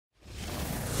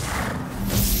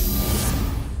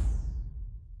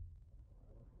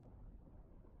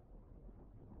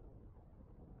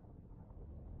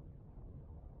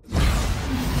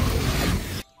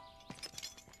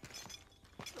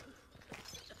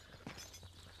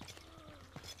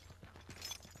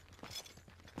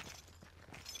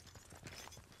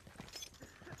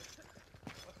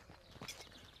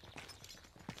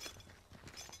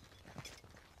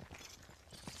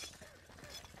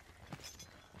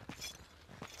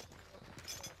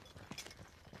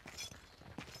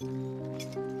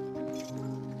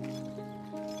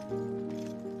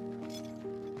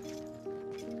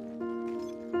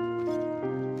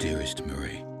Dearest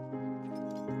Marie,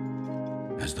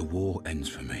 as the war ends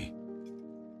for me,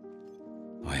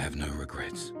 I have no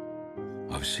regrets.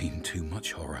 I've seen too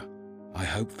much horror. I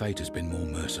hope fate has been more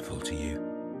merciful to you.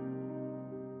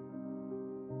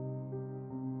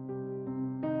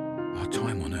 Our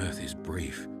time on Earth is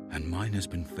brief, and mine has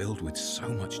been filled with so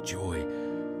much joy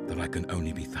that I can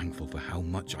only be thankful for how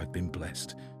much I've been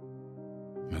blessed,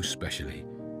 most especially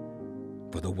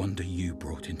for the wonder you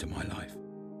brought into my life.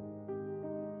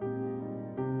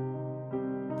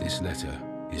 This letter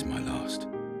is my last.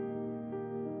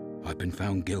 I've been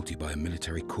found guilty by a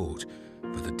military court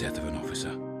for the death of an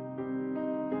officer.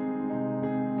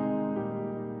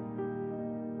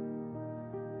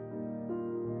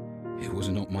 It was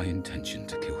not my intention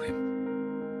to kill him.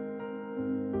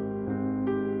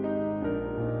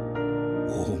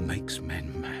 War makes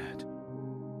men mad.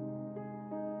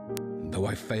 Though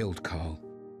I failed Carl,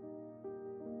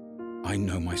 I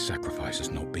know my sacrifice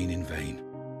has not been in vain.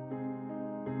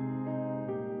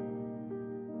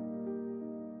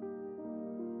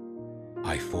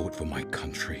 I fought for my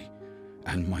country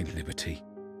and my liberty.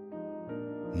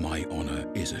 My honor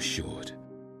is assured.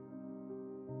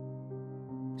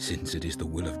 Since it is the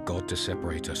will of God to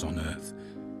separate us on earth,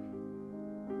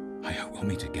 I hope we'll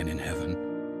meet again in heaven.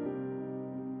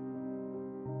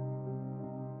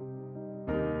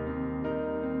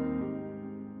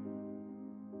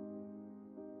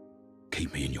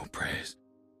 Keep me in your prayers.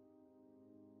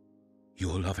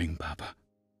 Your loving Papa.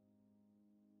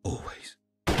 Always.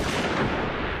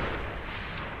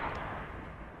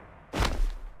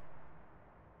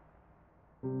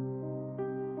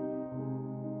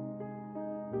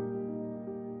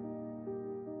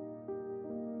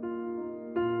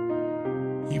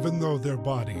 Even though their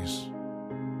bodies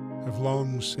have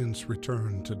long since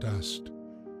returned to dust,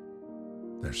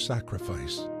 their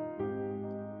sacrifice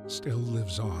still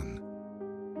lives on.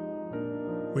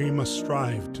 We must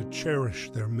strive to cherish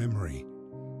their memory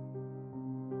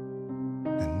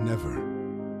and never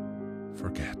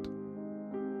forget.